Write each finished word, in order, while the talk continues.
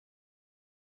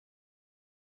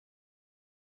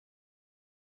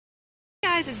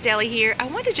guys, it's Deli here. I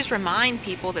want to just remind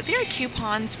people that there are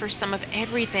coupons for some of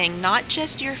everything, not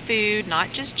just your food,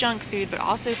 not just junk food, but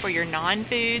also for your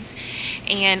non-foods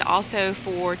and also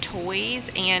for toys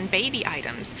and baby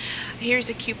items. Here's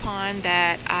a coupon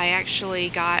that I actually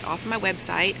got off of my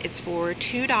website. It's for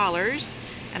 $2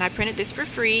 and I printed this for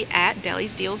free at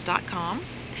delisdeals.com.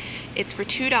 It's for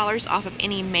 $2 off of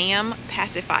any MAM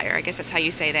Pacifer. I guess that's how you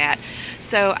say that.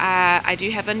 So I do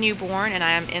have a newborn and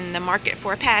I am in the market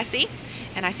for a Passy.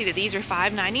 And I see that these are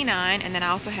 $5.99 and then I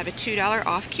also have a $2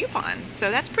 off coupon.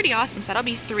 So that's pretty awesome. So that'll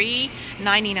be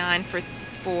 $3.99 for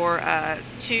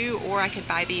two, or I could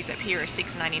buy these up here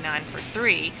 $6.99 for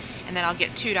three, and then I'll get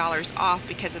 $2 off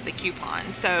because of the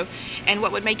coupon. So, and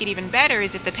what would make it even better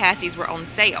is if the Passys were on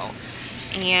sale.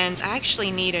 And I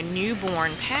actually need a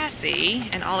newborn Passy,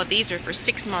 and all of these are for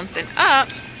 6 months and up.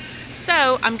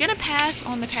 So I'm gonna pass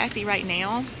on the Passy right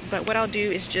now, but what I'll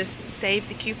do is just save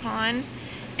the coupon,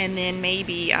 and then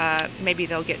maybe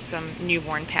they'll get some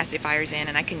newborn pacifiers in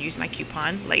and I can use my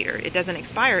coupon later. It doesn't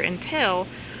expire until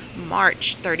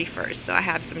March 31st, so I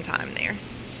have some time there.